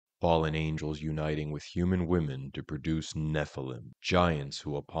fallen angels uniting with human women to produce Nephilim, giants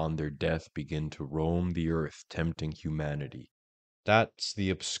who upon their death begin to roam the earth, tempting humanity. That's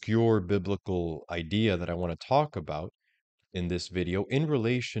the obscure biblical idea that I want to talk about in this video in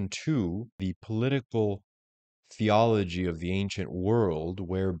relation to the political theology of the ancient world,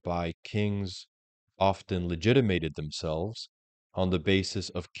 whereby kings often legitimated themselves on the basis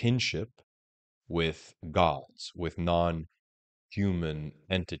of kinship with gods, with non-human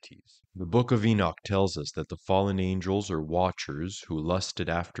entities. The book of Enoch tells us that the fallen angels or watchers who lusted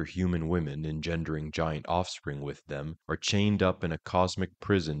after human women, engendering giant offspring with them, are chained up in a cosmic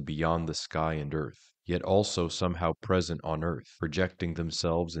prison beyond the sky and earth, yet also somehow present on earth, projecting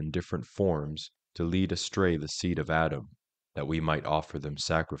themselves in different forms to lead astray the seed of Adam, that we might offer them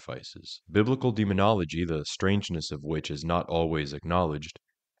sacrifices. Biblical demonology, the strangeness of which is not always acknowledged,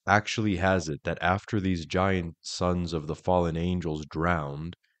 actually has it that after these giant sons of the fallen angels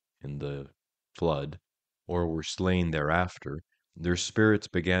drowned in the flood, or were slain thereafter, their spirits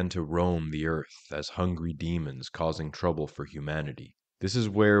began to roam the earth as hungry demons, causing trouble for humanity. This is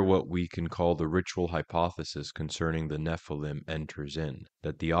where what we can call the ritual hypothesis concerning the Nephilim enters in,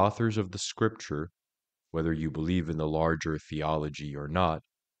 that the authors of the scripture, whether you believe in the larger theology or not,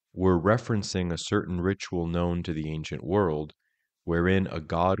 were referencing a certain ritual known to the ancient world, wherein a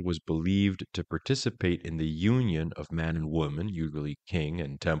god was believed to participate in the union of man and woman, usually king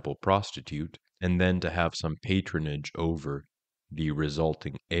and temple prostitute, and then to have some patronage over the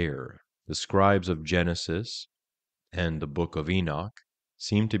resulting heir. The scribes of Genesis and the book of Enoch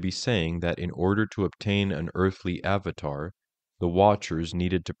seem to be saying that in order to obtain an earthly avatar, the watchers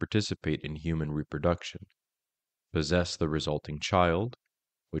needed to participate in human reproduction, possess the resulting child,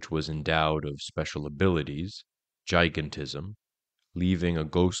 which was endowed of special abilities, gigantism, leaving a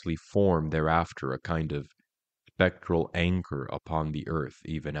ghostly form thereafter, a kind of spectral anchor upon the earth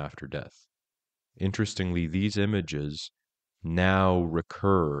even after death. Interestingly, these images now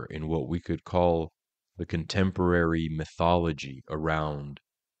recur in what we could call the contemporary mythology around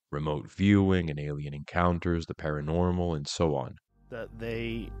remote viewing and alien encounters, the paranormal, and so on. That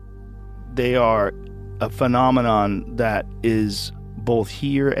they are a phenomenon that is both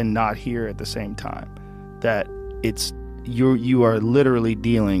here and not here at the same time. That you are literally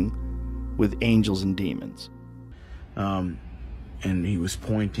dealing with angels and demons. And he was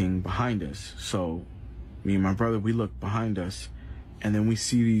pointing behind us. So me and my brother, we look behind us, and then we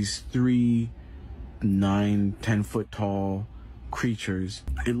see these 3 9-10 foot tall creatures.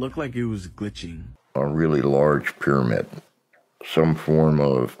 It looked like it was glitching. A really large pyramid, some form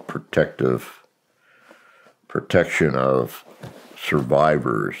of protection of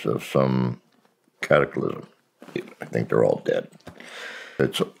survivors of some cataclysm. I think they're all dead.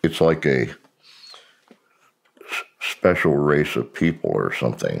 It's like a special race of people or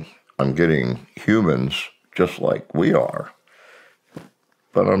something. I'm getting humans just like we are,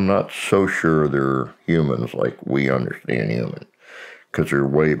 but I'm not so sure they're humans like we understand human, because they're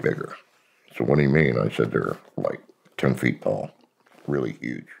way bigger. So what do you mean? I said they're like 10 feet tall, really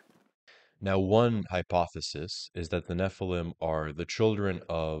huge. Now, one hypothesis is that the Nephilim are the children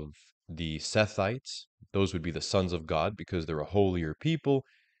of the Sethites. Those would be the sons of God because they're a holier people,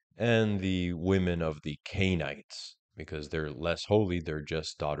 and the women of the Cainites because they're less holy. They're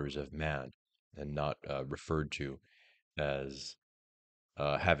just daughters of man and not referred to as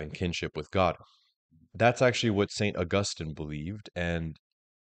having kinship with God. That's actually what St. Augustine believed, and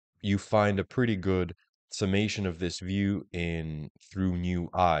you find a pretty good summation of this view in Through New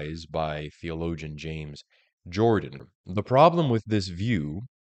Eyes by theologian James Jordan. The problem with this view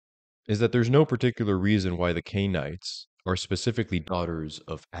is that there's no particular reason why the Cainites are specifically daughters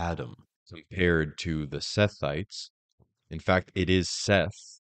of Adam compared to the Sethites. In fact, it is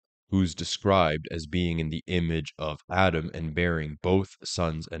Seth who's described as being in the image of Adam and bearing both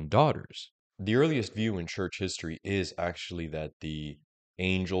sons and daughters. The earliest view in church history is actually that the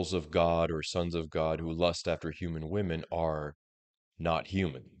angels of God or sons of God who lust after human women are not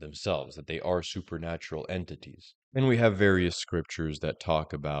human themselves, that they are supernatural entities. And we have various scriptures that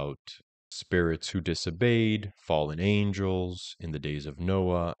talk about spirits who disobeyed, fallen angels in the days of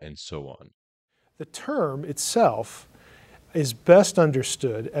Noah, and so on. The term itself is best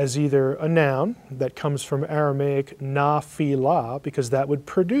understood as either a noun that comes from Aramaic naphilah, because that would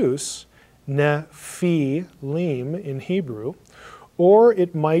produce Nephilim in Hebrew, or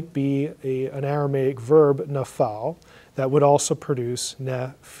it might be an Aramaic verb, naphal, that would also produce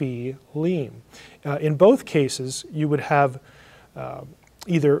Nephilim. In both cases, you would have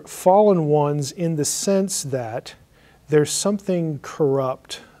either fallen ones in the sense that there's something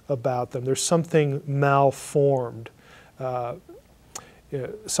corrupt about them, there's something malformed.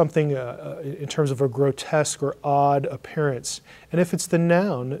 something in terms of a grotesque or odd appearance. And if it's the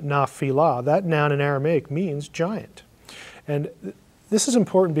noun Nephilah, that noun in Aramaic means giant. And this is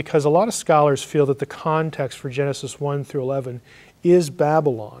important because a lot of scholars feel that the context for Genesis 1 through 11 is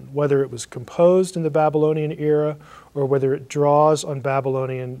Babylon, whether it was composed in the Babylonian era or whether it draws on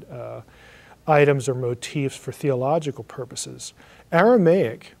Babylonian items or motifs for theological purposes.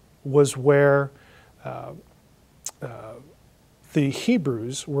 Aramaic was where the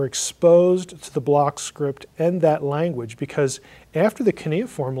Hebrews were exposed to the block script and that language, because after the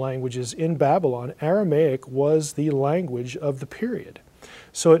cuneiform languages in Babylon, Aramaic was the language of the period.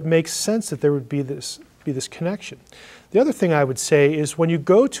 So it makes sense that there would be this connection. The other thing I would say is when you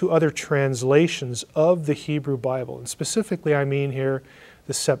go to other translations of the Hebrew Bible, and specifically I mean here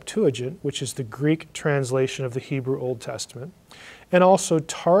the Septuagint, which is the Greek translation of the Hebrew Old Testament, and also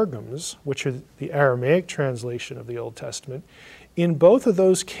Targums, which are the Aramaic translation of the Old Testament, in both of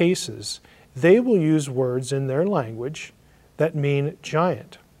those cases, they will use words in their language that mean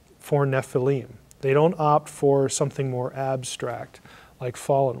giant for Nephilim. They don't opt for something more abstract like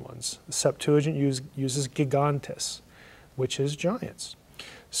fallen ones. The Septuagint uses gigantes, which is giants.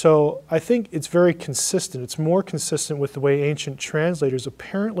 So I think it's very consistent. It's more consistent with the way ancient translators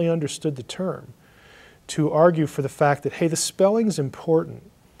apparently understood the term, to argue for the fact that, hey, the spelling's important,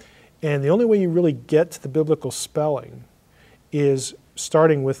 and the only way you really get to the biblical spelling is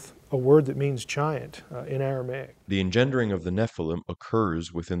starting with a word that means giant in Aramaic. The engendering of the Nephilim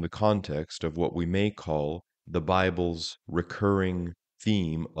occurs within the context of what we may call the Bible's recurring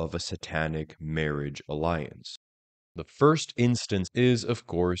theme of a satanic marriage alliance. The first instance is, of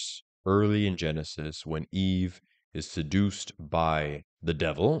course, early in Genesis when Eve is seduced by the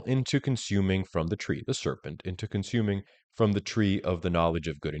devil into consuming from the tree, the serpent, into consuming from the tree of the knowledge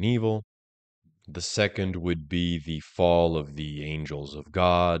of good and evil. The second would be the fall of the angels of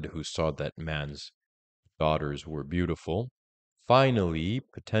God, who saw that man's daughters were beautiful. Finally,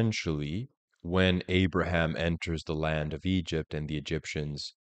 potentially, when Abraham enters the land of Egypt and the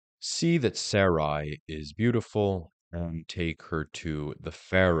Egyptians see that Sarai is beautiful and take her to the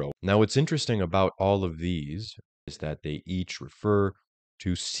Pharaoh. Now, what's interesting about all of these is that they each refer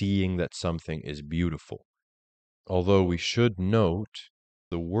to seeing that something is beautiful. Although we should note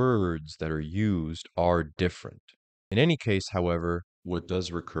the words that are used are different. In any case, however, what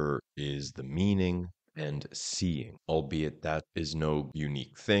does recur is the meaning and seeing, albeit that is no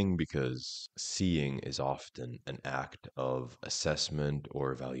unique thing because seeing is often an act of assessment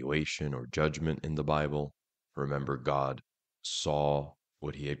or evaluation or judgment in the Bible. Remember, God saw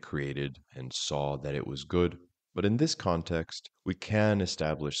what he had created and saw that it was good. But in this context, we can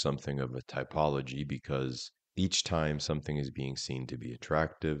establish something of a typology because each time something is being seen to be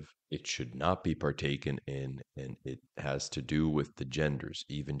attractive, it should not be partaken in, and it has to do with the genders,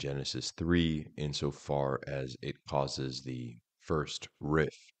 even Genesis 3, insofar as it causes the first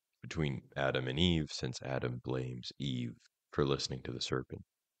rift between Adam and Eve, since Adam blames Eve for listening to the serpent.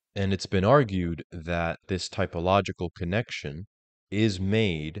 And it's been argued that this typological connection is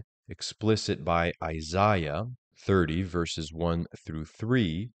made explicit by Isaiah 30, verses 1 through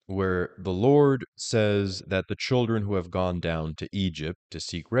 3, where the Lord says that the children who have gone down to Egypt to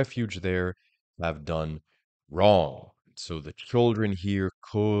seek refuge there have done wrong. So the children here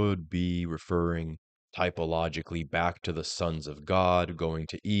could be referring typologically back to the sons of God going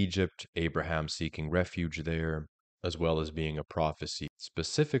to Egypt, Abraham seeking refuge there, as well as being a prophecy.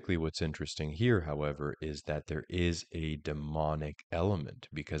 Specifically, what's interesting here, however, is that there is a demonic element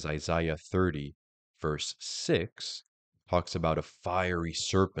because Isaiah 30 verse 6 talks about a fiery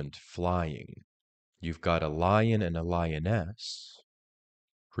serpent flying. You've got a lion and a lioness,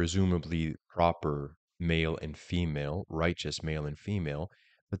 presumably proper male and female, righteous male and female,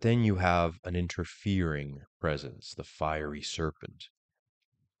 but then you have an interfering presence, the fiery serpent.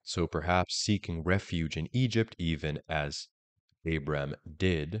 So perhaps seeking refuge in Egypt, even as Abram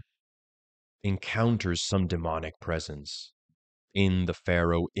did, encounters some demonic presence in the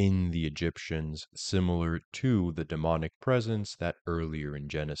Pharaoh, in the Egyptians, similar to the demonic presence that earlier in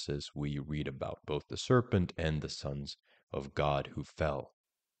Genesis we read about, both the serpent and the sons of God who fell.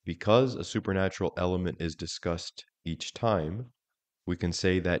 Because a supernatural element is discussed each time, we can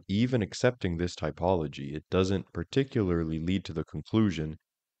say that even accepting this typology, it doesn't particularly lead to the conclusion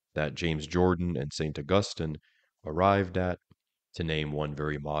that James Jordan and St. Augustine arrived at, to name one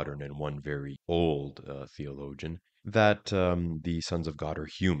very modern and one very old theologian. that the sons of God are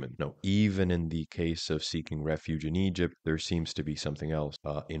human. No, even in the case of seeking refuge in Egypt, there seems to be something else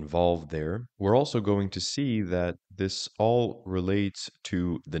involved there. We're also going to see that this all relates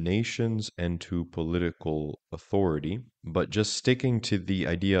to the nations and to political authority, but just sticking to the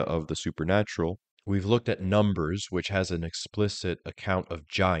idea of the supernatural, we've looked at Numbers, which has an explicit account of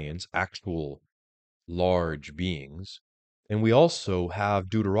giants, actual large beings. And we also have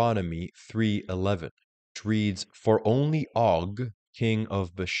Deuteronomy 3:11, which reads, "For only Og, king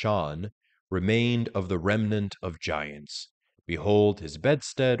of Bashan, remained of the remnant of giants. Behold, his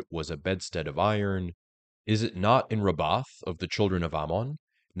bedstead was a bedstead of iron. Is it not in Rabbath of the children of Ammon?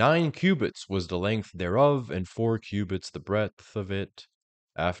 9 cubits was the length thereof, and 4 cubits the breadth of it,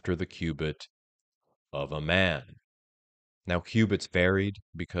 after the cubit of a man." Now, cubits varied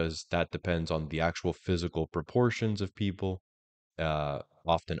because that depends on the actual physical proportions of people,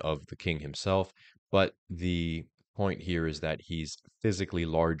 often of the king himself. But the point here is that he's physically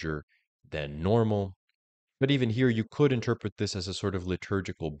larger than normal. But even here, you could interpret this as a sort of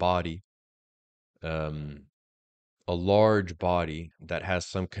liturgical body, a large body that has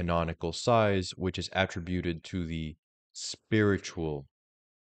some canonical size, which is attributed to the spiritual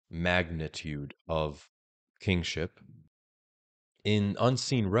magnitude of kingship. In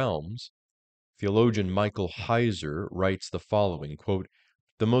Unseen Realms, theologian Michael Heiser writes the following, quote,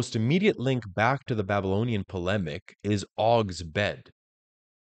 "The most immediate link back to the Babylonian polemic is Og's bed,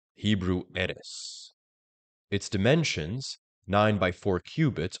 Hebrew Eres. Its dimensions, 9 by 4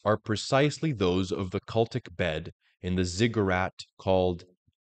 cubits, are precisely those of the cultic bed in the ziggurat called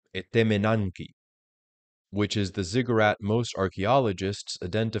Etemenanki, which is the ziggurat most archaeologists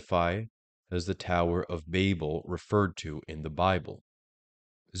identify as the Tower of Babel referred to in the Bible.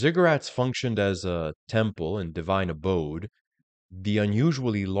 Ziggurats functioned as a temple and divine abode. The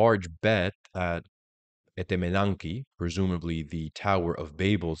unusually large bet at Etemenanki, presumably the Tower of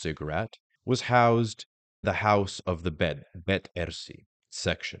Babel ziggurat, was housed the house of the bed, Bet Ersi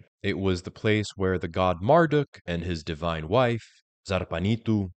section. It was the place where the god Marduk and his divine wife,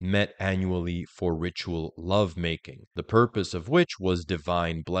 Zarpanitu, met annually for ritual lovemaking, the purpose of which was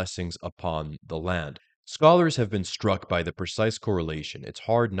divine blessings upon the land. Scholars have been struck by the precise correlation. It's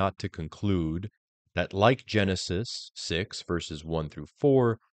hard not to conclude that, like Genesis 6, verses 1 through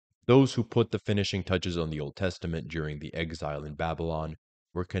 4, those who put the finishing touches on the Old Testament during the exile in Babylon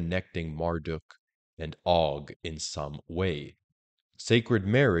were connecting Marduk and Og in some way. Sacred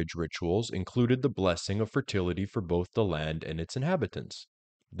marriage rituals included the blessing of fertility for both the land and its inhabitants.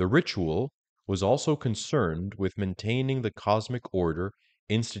 The ritual was also concerned with maintaining the cosmic order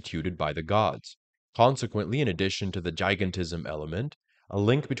instituted by the gods. Consequently, in addition to the gigantism element, a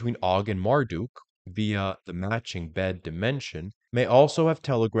link between Og and Marduk via the matching bed dimension may also have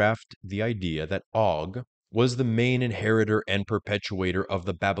telegraphed the idea that Og was the main inheritor and perpetuator of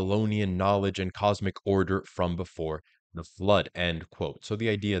the Babylonian knowledge and cosmic order from before the flood, end quote. So the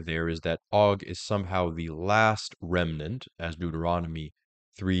idea there is that Og is somehow the last remnant, as Deuteronomy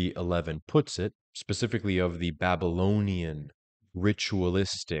 3:11 puts it, specifically of the Babylonian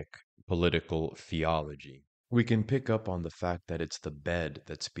ritualistic political theology. We can pick up on the fact that it's the bed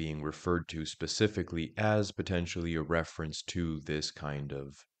that's being referred to specifically as potentially a reference to this kind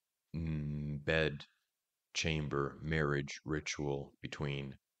of bed chamber marriage ritual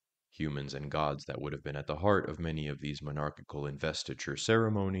between humans and gods that would have been at the heart of many of these monarchical investiture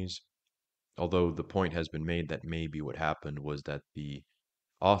ceremonies. Although the point has been made that maybe what happened was that the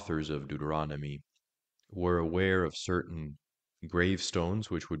authors of Deuteronomy were aware of certain gravestones,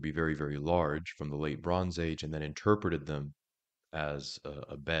 which would be very, very large from the late Bronze Age, and then interpreted them as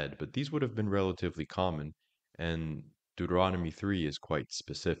a bed. But these would have been relatively common, and Deuteronomy 3 is quite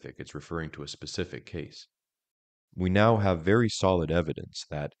specific. It's referring to a specific case. We now have very solid evidence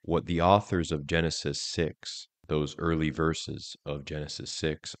that what the authors of Genesis 6, those early verses of Genesis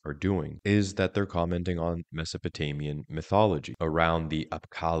 6, are doing is that they're commenting on Mesopotamian mythology around the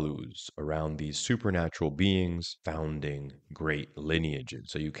Apkallus, around these supernatural beings founding great lineages.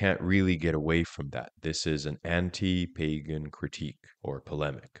 So you can't really get away from that. This is an anti-pagan critique or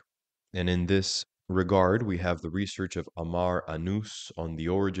polemic. And in this regard, we have the research of Amar Annus on the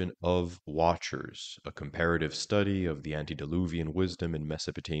origin of watchers, a comparative study of the antediluvian wisdom in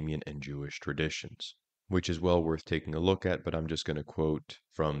Mesopotamian and Jewish traditions, which is well worth taking a look at, but I'm just going to quote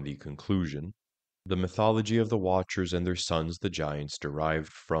from the conclusion. The mythology of the Watchers and their sons, the giants, derived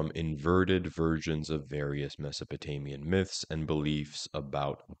from inverted versions of various Mesopotamian myths and beliefs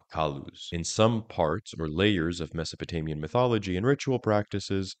about Apkallus. In some parts or layers of Mesopotamian mythology and ritual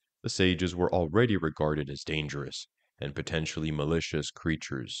practices, the sages were already regarded as dangerous and potentially malicious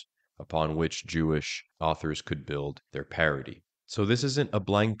creatures upon which Jewish authors could build their parody. So this isn't a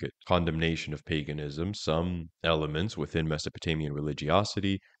blanket condemnation of paganism. Some elements within Mesopotamian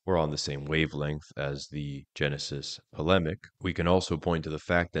religiosity were on the same wavelength as the Genesis polemic. We can also point to the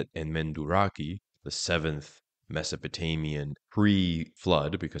fact that Enmenduraki, the seventh Mesopotamian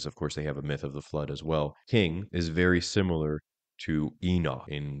pre-flood, because of course they have a myth of the flood as well, king is very similar to Enoch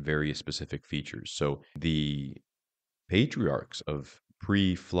in various specific features. So the patriarchs of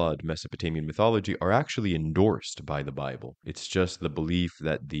pre-flood Mesopotamian mythology are actually endorsed by the Bible. It's just the belief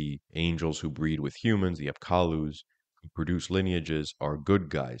that the angels who breed with humans, the Apkallus, who produce lineages, are good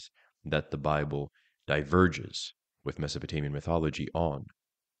guys, that the Bible diverges with Mesopotamian mythology on.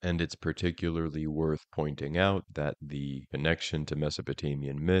 And it's particularly worth pointing out that the connection to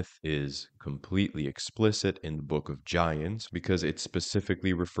Mesopotamian myth is completely explicit in the Book of Giants because it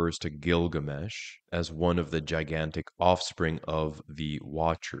specifically refers to Gilgamesh as one of the gigantic offspring of the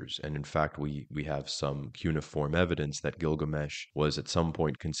Watchers. And in fact, we have some cuneiform evidence that Gilgamesh was at some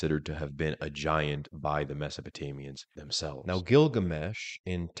point considered to have been a giant by the Mesopotamians themselves. Now, Gilgamesh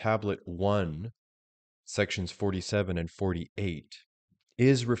in Tablet 1, sections 47 and 48,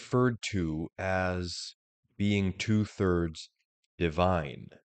 is referred to as being two-thirds divine,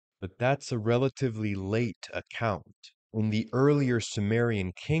 but that's a relatively late account. In the earlier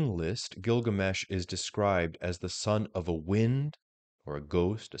Sumerian king list, Gilgamesh is described as the son of a wind or a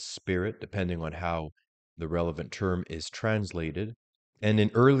ghost, a spirit, depending on how the relevant term is translated. And in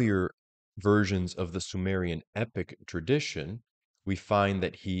earlier versions of the Sumerian epic tradition, we find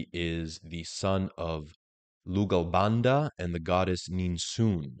that he is the son of Lugalbanda and the goddess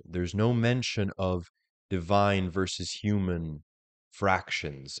Ninsun. There's no mention of divine versus human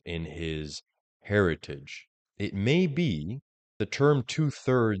fractions in his heritage. It may be the term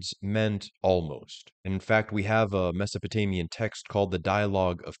two-thirds meant almost. In fact, we have a Mesopotamian text called the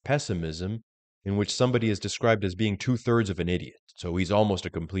Dialogue of Pessimism, in which somebody is described as being two-thirds of an idiot. So he's almost a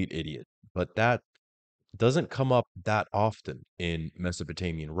complete idiot. But that doesn't come up that often in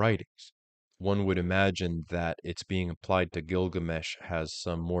Mesopotamian writings. One would imagine that it's being applied to Gilgamesh has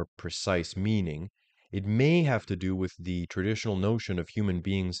some more precise meaning. It may have to do with the traditional notion of human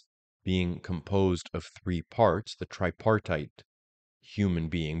beings being composed of three parts, the tripartite human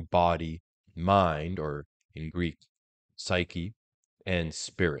being, body, mind, or in Greek, psyche, and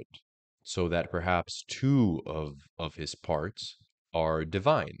spirit, so that perhaps two of his parts are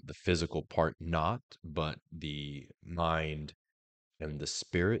divine, the physical part not, but the mind and the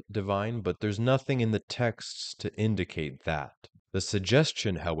spirit divine, but there's nothing in the texts to indicate that. The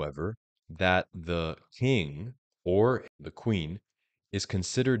suggestion, however, that the king or the queen is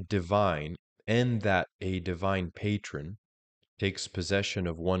considered divine and that a divine patron takes possession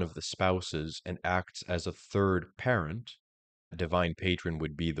of one of the spouses and acts as a third parent. A divine patron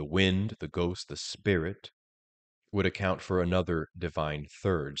would be the wind, the ghost, the spirit, would account for another divine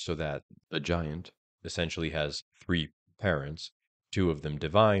third, so that the giant essentially has three parents, two of them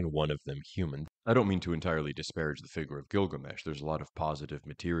divine, one of them human. I don't mean to entirely disparage the figure of Gilgamesh. There's a lot of positive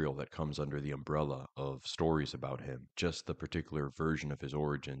material that comes under the umbrella of stories about him, just the particular version of his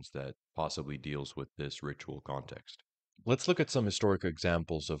origins that possibly deals with this ritual context. Let's look at some historic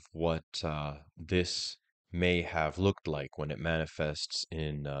examples of what this may have looked like when it manifests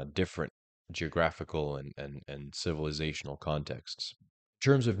in different geographical and civilizational contexts.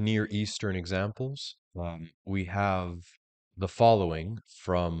 In terms of Near Eastern examples, we have the following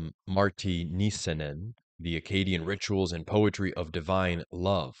from Martti Nissinen, The Akkadian Rituals and Poetry of Divine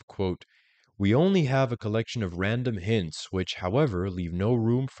Love. Quote, "We only have a collection of random hints, which, however, leave no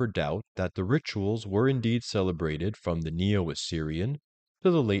room for doubt that the rituals were indeed celebrated from the Neo-Assyrian to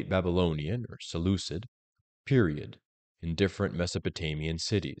the late Babylonian or Seleucid period in different Mesopotamian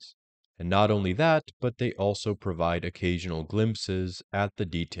cities. And not only that, but they also provide occasional glimpses at the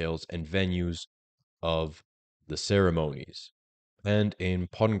details and venues of the ceremonies. And in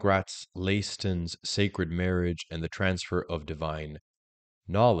Pongratz Leiston's Sacred Marriage and the Transfer of Divine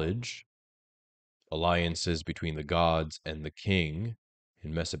Knowledge, alliances between the gods and the king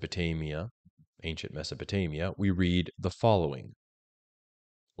in Mesopotamia, ancient Mesopotamia, we read the following.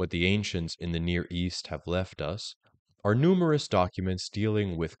 What the ancients in the Near East have left us are numerous documents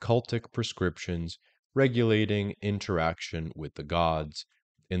dealing with cultic prescriptions regulating interaction with the gods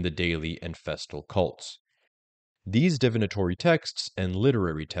in the daily and festal cults. These divinatory texts and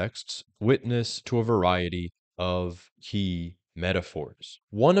literary texts witness to a variety of key metaphors.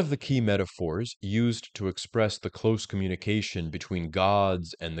 One of the key metaphors used to express the close communication between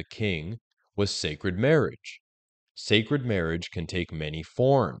gods and the king was sacred marriage. Sacred marriage can take many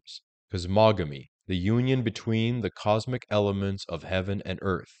forms. Cosmogamy, the union between the cosmic elements of heaven and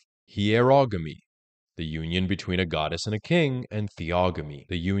earth. hierogamy, the union between a goddess and a king, and theogamy,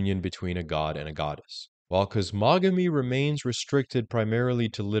 the union between a god and a goddess. While cosmogamy remains restricted primarily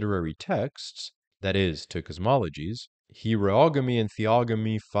to literary texts, that is, to cosmologies, hierogamy and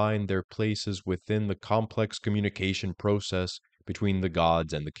theogamy find their places within the complex communication process between the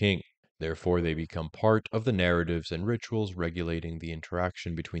gods and the king. Therefore, they become part of the narratives and rituals regulating the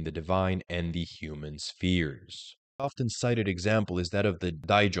interaction between the divine and the human spheres. Often cited example is that of the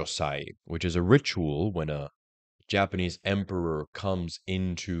Daijosai, which is a ritual when a Japanese emperor comes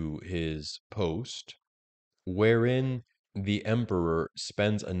into his post, wherein the emperor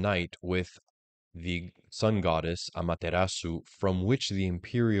spends a night with the sun goddess Amaterasu, from which the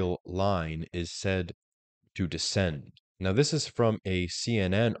imperial line is said to descend. Now, this is from a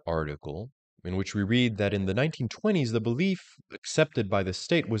CNN article in which we read that in the 1920s, the belief accepted by the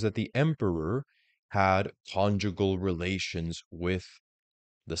state was that the emperor had conjugal relations with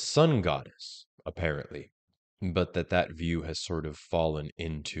the sun goddess, apparently, but that view has sort of fallen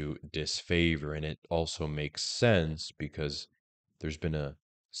into disfavor, and it also makes sense because there's been a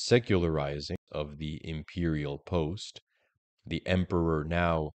secularizing of the imperial post. The emperor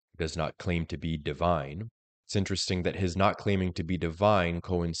now does not claim to be divine. It's interesting that his not claiming to be divine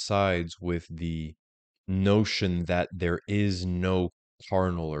coincides with the notion that there is no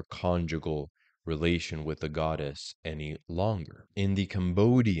carnal or conjugal relation with the goddess any longer. In the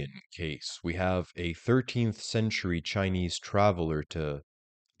Cambodian case, we have a 13th century Chinese traveler to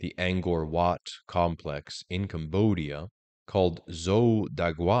the Angkor Wat complex in Cambodia called Zhou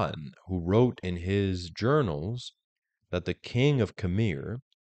Daguan, who wrote in his journals that the king of Khmer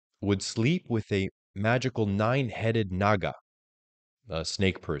would sleep with a magical 9-headed Naga, a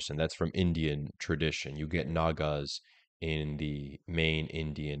snake person. That's from Indian tradition. You get Nagas in the main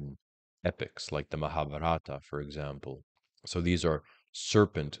Indian epics, like the Mahabharata, for example. So these are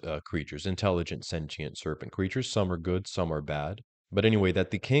serpent creatures, intelligent, sentient serpent creatures. Some are good, some are bad. But anyway,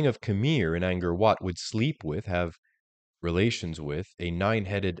 that the king of Khmer in Angkor Wat would sleep with, have relations with, a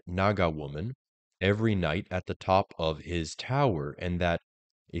 9-headed Naga woman every night at the top of his tower, and that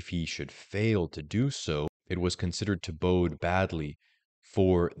if he should fail to do so, it was considered to bode badly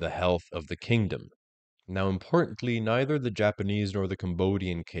for the health of the kingdom. Now, importantly, neither the Japanese nor the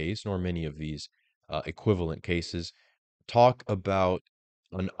Cambodian case, nor many of these equivalent cases, talk about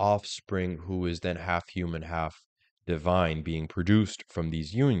an offspring who is then half human, half divine being produced from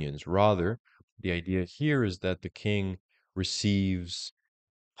these unions. Rather, the idea here is that the king receives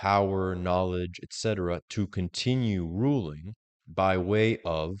power, knowledge, etc., to continue ruling by way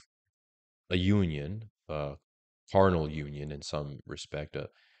of a union, a carnal union in some respect,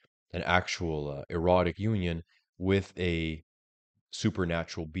 an actual erotic union with a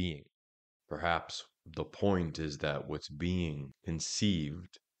supernatural being. Perhaps the point is that what's being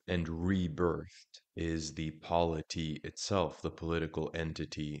conceived and rebirthed is the polity itself, the political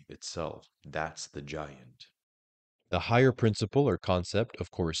entity itself. That's the giant. The higher principle or concept of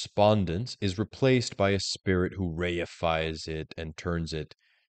correspondence is replaced by a spirit who reifies it and turns it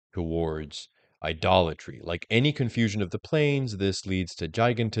towards idolatry. Like any confusion of the planes, this leads to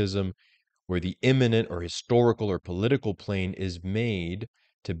gigantism, where the immanent or historical or political plane is made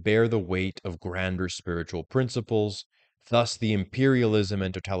to bear the weight of grander spiritual principles, thus the imperialism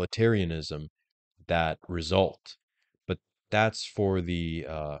and totalitarianism that result. But that's for the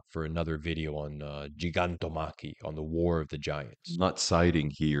for another video on Gigantomachy, on the War of the Giants. Not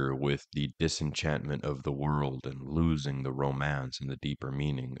siding here with the disenchantment of the world and losing the romance and the deeper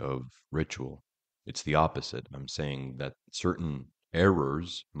meaning of ritual. It's the opposite. I'm saying that certain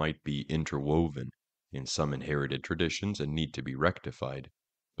errors might be interwoven in some inherited traditions and need to be rectified,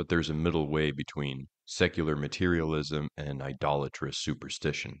 but there's a middle way between secular materialism and idolatrous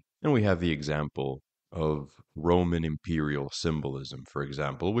superstition. And we have the example of Roman imperial symbolism, for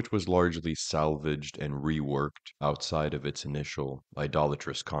example, which was largely salvaged and reworked outside of its initial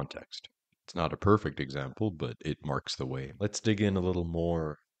idolatrous context. It's not a perfect example, but it marks the way. Let's dig in a little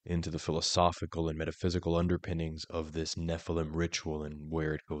more into the philosophical and metaphysical underpinnings of this Nephilim ritual and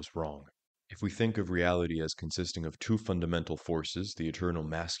where it goes wrong. If we think of reality as consisting of two fundamental forces, the eternal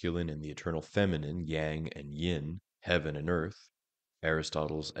masculine and the eternal feminine, yang and yin, heaven and earth,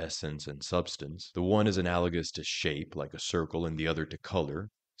 Aristotle's essence and substance, the one is analogous to shape, like a circle, and the other to color,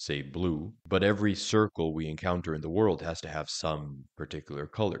 say blue. But every circle we encounter in the world has to have some particular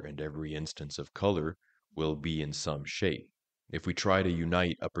color, and every instance of color will be in some shape. If we try to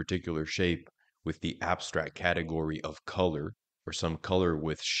unite a particular shape with the abstract category of color, or some color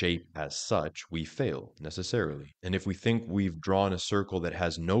with shape as such, we fail necessarily. And if we think we've drawn a circle that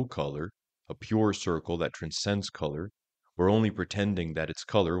has no color, a pure circle that transcends color, We're only pretending that its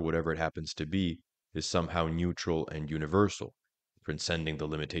color, whatever it happens to be, is somehow neutral and universal, transcending the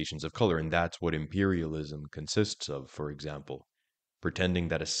limitations of color. And that's what imperialism consists of, for example, pretending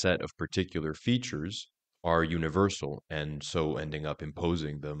that a set of particular features are universal and so ending up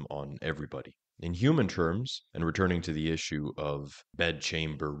imposing them on everybody. In human terms, and returning to the issue of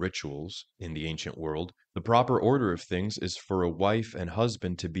bedchamber rituals in the ancient world, the proper order of things is for a wife and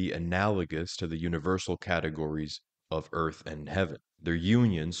husband to be analogous to the universal categories of earth and heaven. Their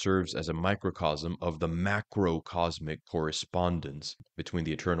union serves as a microcosm of the macrocosmic correspondence between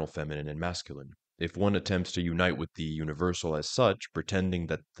the eternal feminine and masculine. If one attempts to unite with the universal as such, pretending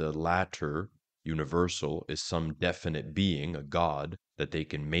that the latter universal is some definite being, a god, that they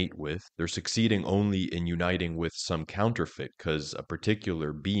can mate with, they're succeeding only in uniting with some counterfeit, because a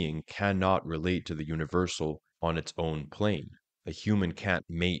particular being cannot relate to the universal on its own plane. A human can't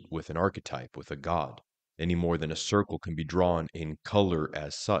mate with an archetype, with a god, any more than a circle can be drawn in color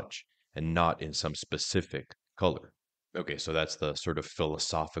as such, and not in some specific color. Okay, so that's the sort of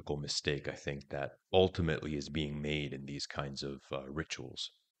philosophical mistake I think that ultimately is being made in these kinds of rituals.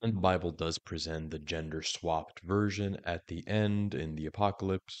 And the Bible does present the gender swapped version at the end in the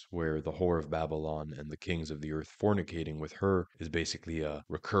Apocalypse, where the whore of Babylon and the kings of the earth fornicating with her is basically a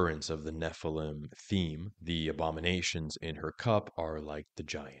recurrence of the Nephilim theme. The abominations in her cup are like the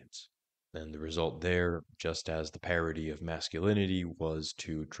giants. And the result there, just as the parody of masculinity was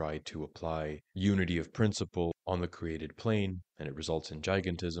to try to apply unity of principle on the created plane, and it results in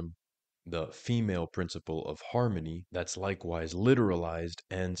gigantism, the female principle of harmony, that's likewise literalized,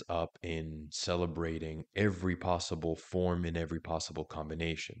 ends up in celebrating every possible form in every possible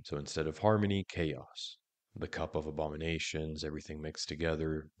combination. So instead of harmony, chaos. The cup of abominations, everything mixed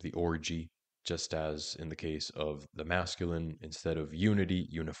together, the orgy, just as in the case of the masculine, instead of unity,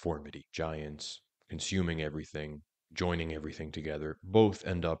 uniformity. Giants consuming everything, joining everything together, both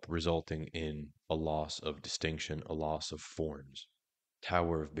end up resulting in a loss of distinction, a loss of forms.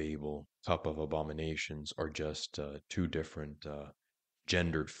 Tower of Babel, Cup of Abominations are just two different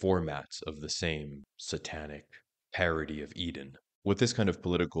gendered formats of the same satanic parody of Eden. What this kind of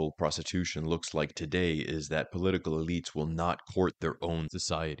political prostitution looks like today is that political elites will not court their own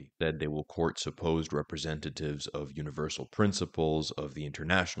society. Instead, they will court supposed representatives of universal principles of the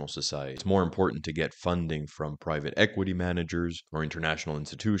international society. It's more important to get funding from private equity managers or international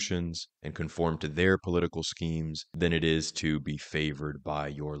institutions and conform to their political schemes than it is to be favored by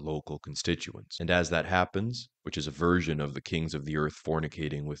your local constituents. And as that happens, which is a version of the kings of the earth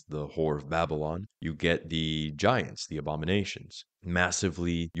fornicating with the whore of Babylon, you get the giants, the abominations,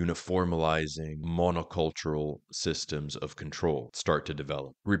 massively uniformalizing monocultural systems of control start to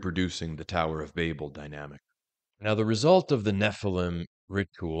develop, reproducing the Tower of Babel dynamic. Now, the result of the Nephilim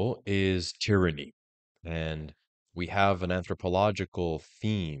ritual is tyranny, and we have an anthropological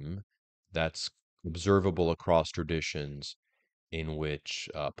theme that's observable across traditions in which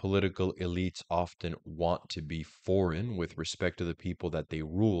political elites often want to be foreign with respect to the people that they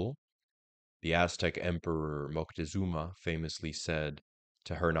rule. The Aztec emperor Moctezuma famously said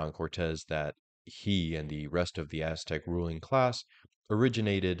to Hernan Cortez that he and the rest of the Aztec ruling class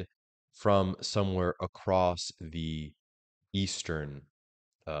originated from somewhere across the eastern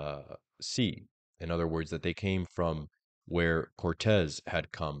sea. In other words, that they came from where Cortez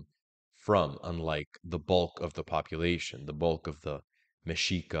had come from, unlike the bulk of the population, the bulk of the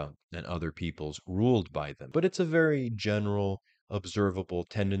Mexica and other peoples ruled by them. But it's a very general, observable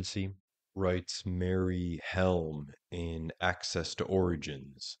tendency, writes Mary Helm in Access to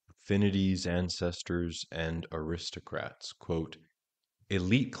Origins, Affinities, Ancestors, and Aristocrats. Quote,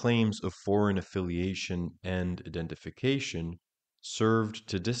 elite claims of foreign affiliation and identification served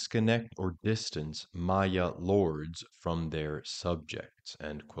to disconnect or distance Maya lords from their subjects.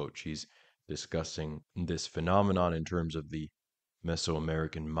 End quote. She's discussing this phenomenon in terms of the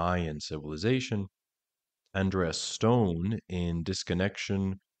Mesoamerican Mayan civilization. Andreas Stone, in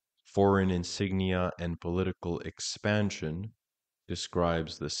Disconnection, Foreign Insignia, and Political Expansion,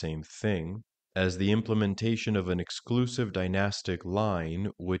 describes the same thing as the implementation of an exclusive dynastic line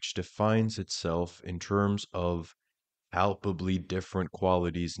which defines itself in terms of palpably different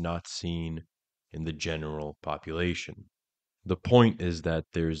qualities not seen in the general population. The point is that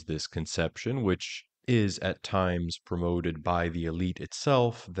there's this conception, which is at times promoted by the elite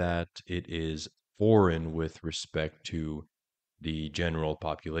itself, that it is foreign with respect to the general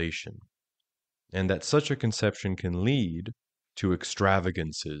population, and that such a conception can lead to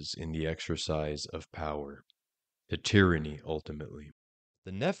extravagances in the exercise of power, to tyranny ultimately.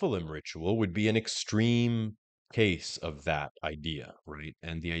 The Nephilim ritual would be an extreme case of that idea, right?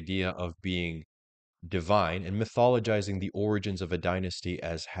 And the idea of being divine and mythologizing the origins of a dynasty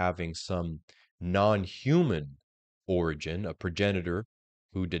as having some non-human origin, a progenitor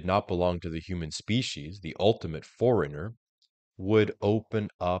who did not belong to the human species, the ultimate foreigner, would open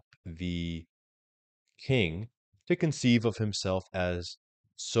up the king to conceive of himself as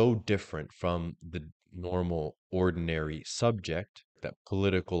so different from the normal, ordinary subject that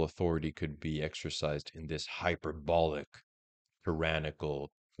political authority could be exercised in this hyperbolic,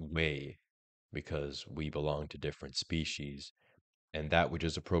 tyrannical way because we belong to different species. And that which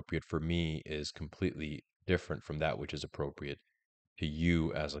is appropriate for me is completely different from that which is appropriate to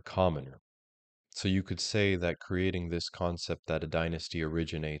you as a commoner. So you could say that creating this concept that a dynasty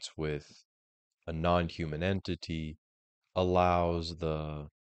originates with a non-human entity allows the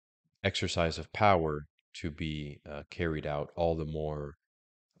exercise of power to be carried out all the more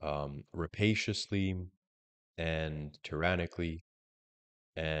rapaciously and tyrannically,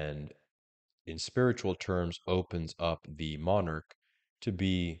 and in spiritual terms opens up the monarch to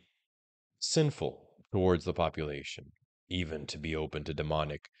be sinful towards the population, even to be open to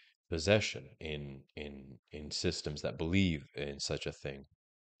demonic possession in systems that believe in such a thing.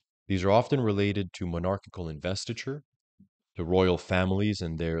 These are often related to monarchical investiture, to royal families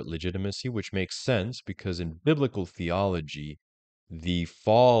and their legitimacy, which makes sense because in biblical theology, the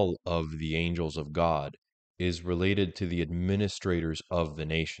fall of the angels of God is related to the administrators of the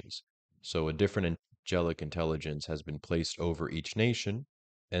nations. So a different angelic intelligence has been placed over each nation,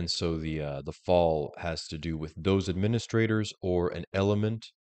 and so the fall has to do with those administrators or an element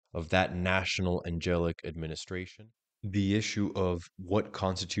of that national angelic administration. The issue of what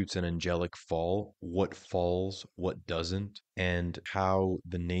constitutes an angelic fall, what falls, what doesn't, and how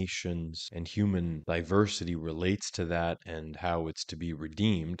the nations and human diversity relates to that and how it's to be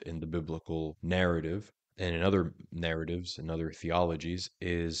redeemed in the biblical narrative and in other narratives and other theologies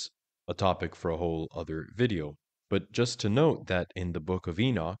is a topic for a whole other video. But just to note that in the book of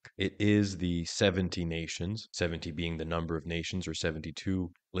Enoch, it is the 70 nations, 70 being the number of nations, or 72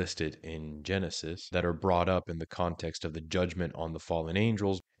 listed in Genesis, that are brought up in the context of the judgment on the fallen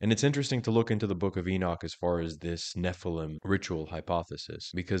angels. And it's interesting to look into the book of Enoch as far as this Nephilim ritual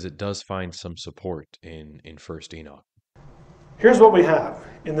hypothesis, because it does find some support in 1st Enoch. Here's what we have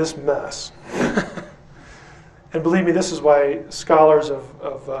in this mess. And believe me, this is why scholars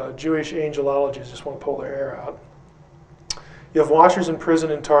of Jewish angelology just want to pull their hair out. You have watchers in prison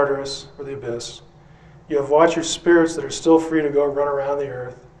in Tartarus, or the abyss. You have watcher spirits that are still free to go run around the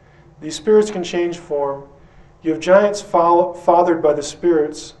earth. These spirits can change form. You have giants fathered by the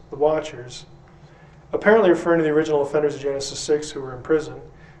spirits, the watchers, apparently referring to the original offenders of Genesis 6 who were in prison.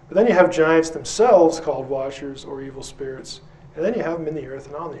 But then you have giants themselves called watchers or evil spirits. And then you have them in the earth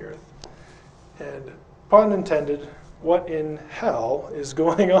and on the earth. And, pun intended, what in hell is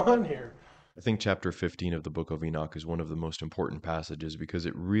going on here? I think chapter 15 of the book of Enoch is one of the most important passages because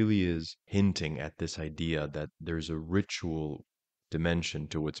it really is hinting at this idea that there's a ritual dimension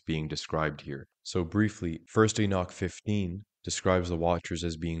to what's being described here. So briefly, 1st Enoch 15 describes the watchers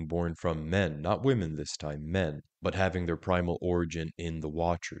as being born from men, not women this time, men, but having their primal origin in the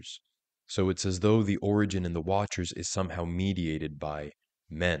watchers. So it's as though the origin in the watchers is somehow mediated by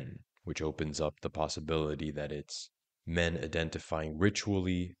men, which opens up the possibility that it's men identifying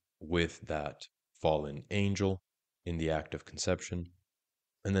ritually with that fallen angel in the act of conception.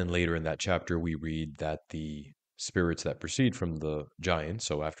 And then later in that chapter, we read that the spirits that proceed from the giants,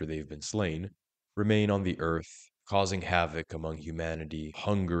 so after they've been slain, remain on the earth, causing havoc among humanity,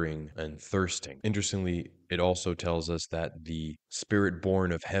 hungering and thirsting. Interestingly, it also tells us that the spirit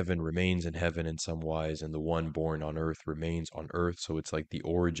born of heaven remains in heaven in some wise, and the one born on earth remains on earth. So it's like the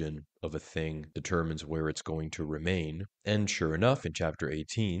origin of a thing determines where it's going to remain. And sure enough, in chapter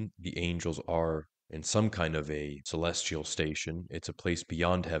 18, the angels are in some kind of a celestial station. It's a place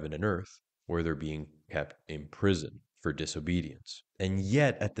beyond heaven and earth where they're being kept in prison for disobedience. And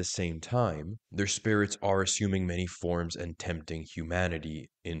yet, at the same time, their spirits are assuming many forms and tempting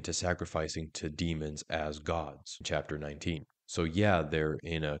humanity into sacrificing to demons as gods, in chapter 19. So yeah, they're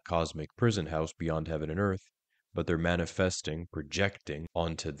in a cosmic prison house beyond heaven and earth, but they're manifesting, projecting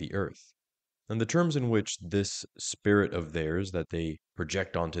onto the earth. And the terms in which this spirit of theirs that they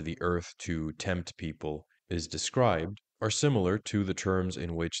project onto the earth to tempt people is described are similar to the terms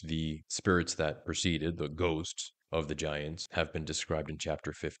in which the spirits that preceded, the ghosts of the giants, have been described in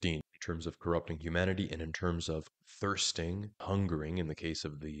chapter 15, in terms of corrupting humanity and in terms of thirsting, hungering in the case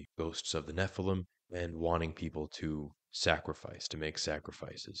of the ghosts of the Nephilim, and wanting people to sacrifice, to make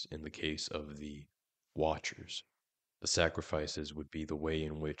sacrifices in the case of the watchers. The sacrifices would be the way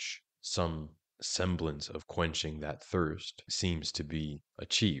in which some semblance of quenching that thirst seems to be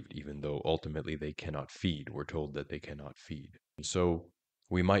achieved, even though ultimately they cannot feed. We're told that they cannot feed. So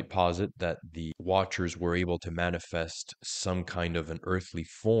we might posit that the Watchers were able to manifest some kind of an earthly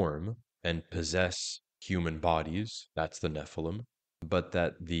form and possess human bodies. That's the Nephilim. But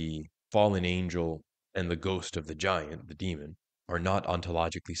that the fallen angel and the ghost of the giant, the demon, are not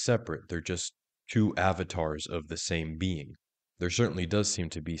ontologically separate. They're just two avatars of the same being. There certainly does seem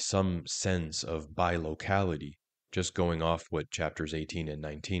to be some sense of bilocality, just going off what chapters 18 and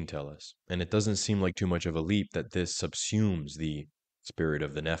 19 tell us. And it doesn't seem like too much of a leap that this subsumes the spirit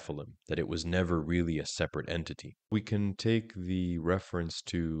of the Nephilim, that it was never really a separate entity. We can take the reference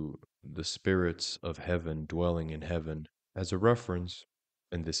to the spirits of heaven dwelling in heaven as a reference,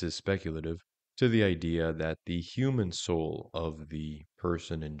 and this is speculative, to the idea that the human soul of the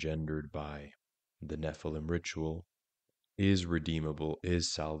person engendered by the Nephilim ritual is redeemable, is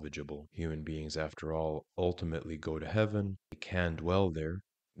salvageable. Human beings, after all, ultimately go to heaven. They can dwell there.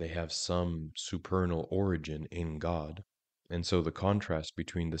 They have some supernal origin in God. And so the contrast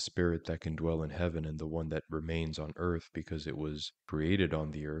between the spirit that can dwell in heaven and the one that remains on earth because it was created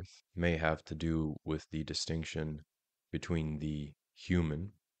on the earth may have to do with the distinction between the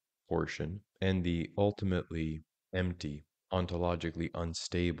human portion and the ultimately empty, ontologically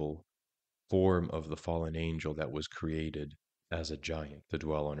unstable form of the fallen angel that was created as a giant to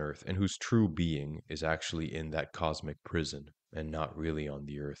dwell on earth, and whose true being is actually in that cosmic prison and not really on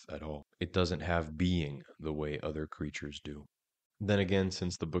the earth at all. It doesn't have being the way other creatures do. Then again,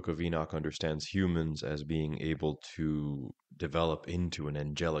 since the Book of Enoch understands humans as being able to develop into an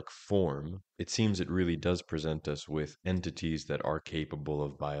angelic form, it seems it really does present us with entities that are capable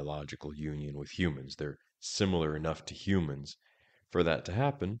of biological union with humans. They're similar enough to humans for that to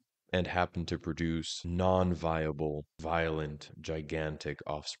happen, and happen to produce non-viable, violent, gigantic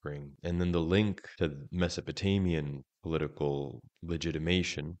offspring. And then the link to Mesopotamian political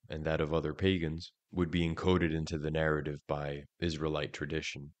legitimation and that of other pagans would be encoded into the narrative by Israelite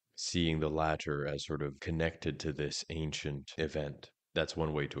tradition, seeing the latter as sort of connected to this ancient event. That's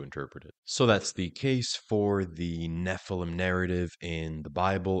one way to interpret it. So that's the case for the Nephilim narrative in the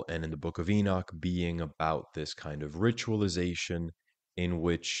Bible and in the Book of Enoch being about this kind of ritualization in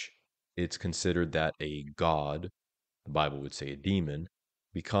which it's considered that a god, the Bible would say a demon,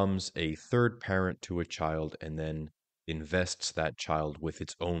 becomes a third parent to a child and then invests that child with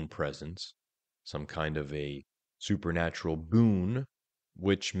its own presence, some kind of a supernatural boon,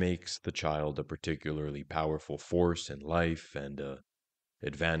 which makes the child a particularly powerful force in life and a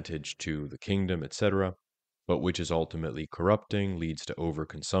advantage to the kingdom, etc., but which is ultimately corrupting, leads to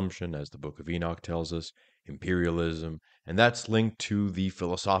overconsumption, as the Book of Enoch tells us, imperialism, and that's linked to the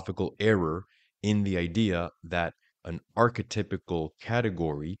philosophical error in the idea that an archetypical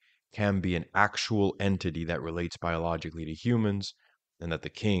category can be an actual entity that relates biologically to humans, and that the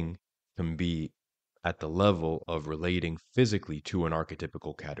king can be at the level of relating physically to an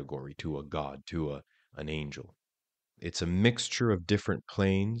archetypical category, to a god, to an angel. It's a mixture of different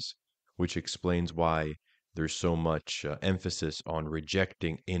planes, which explains why there's so much emphasis on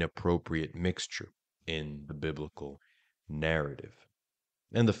rejecting inappropriate mixture in the biblical narrative.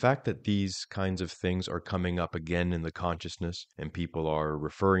 And the fact that these kinds of things are coming up again in the consciousness and people are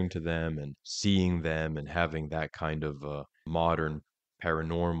referring to them and seeing them and having that kind of modern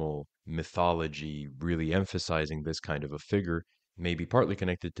paranormal mythology really emphasizing this kind of a figure may be partly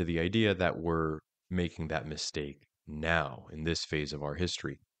connected to the idea that we're making that mistake now in this phase of our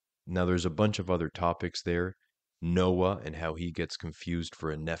history. Now, there's a bunch of other topics there. Noah and how he gets confused for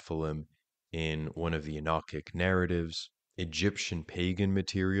a Nephilim in one of the Enochic narratives, Egyptian pagan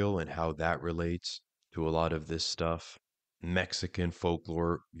material and how that relates to a lot of this stuff, Mexican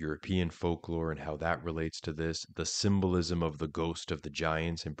folklore, European folklore, and how that relates to this, the symbolism of the ghost of the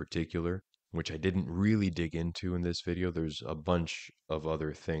giants in particular, which I didn't really dig into in this video. There's a bunch of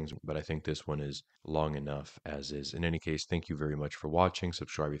other things, but I think this one is long enough as is. In any case, thank you very much for watching.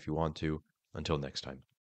 Subscribe if you want to. Until next time.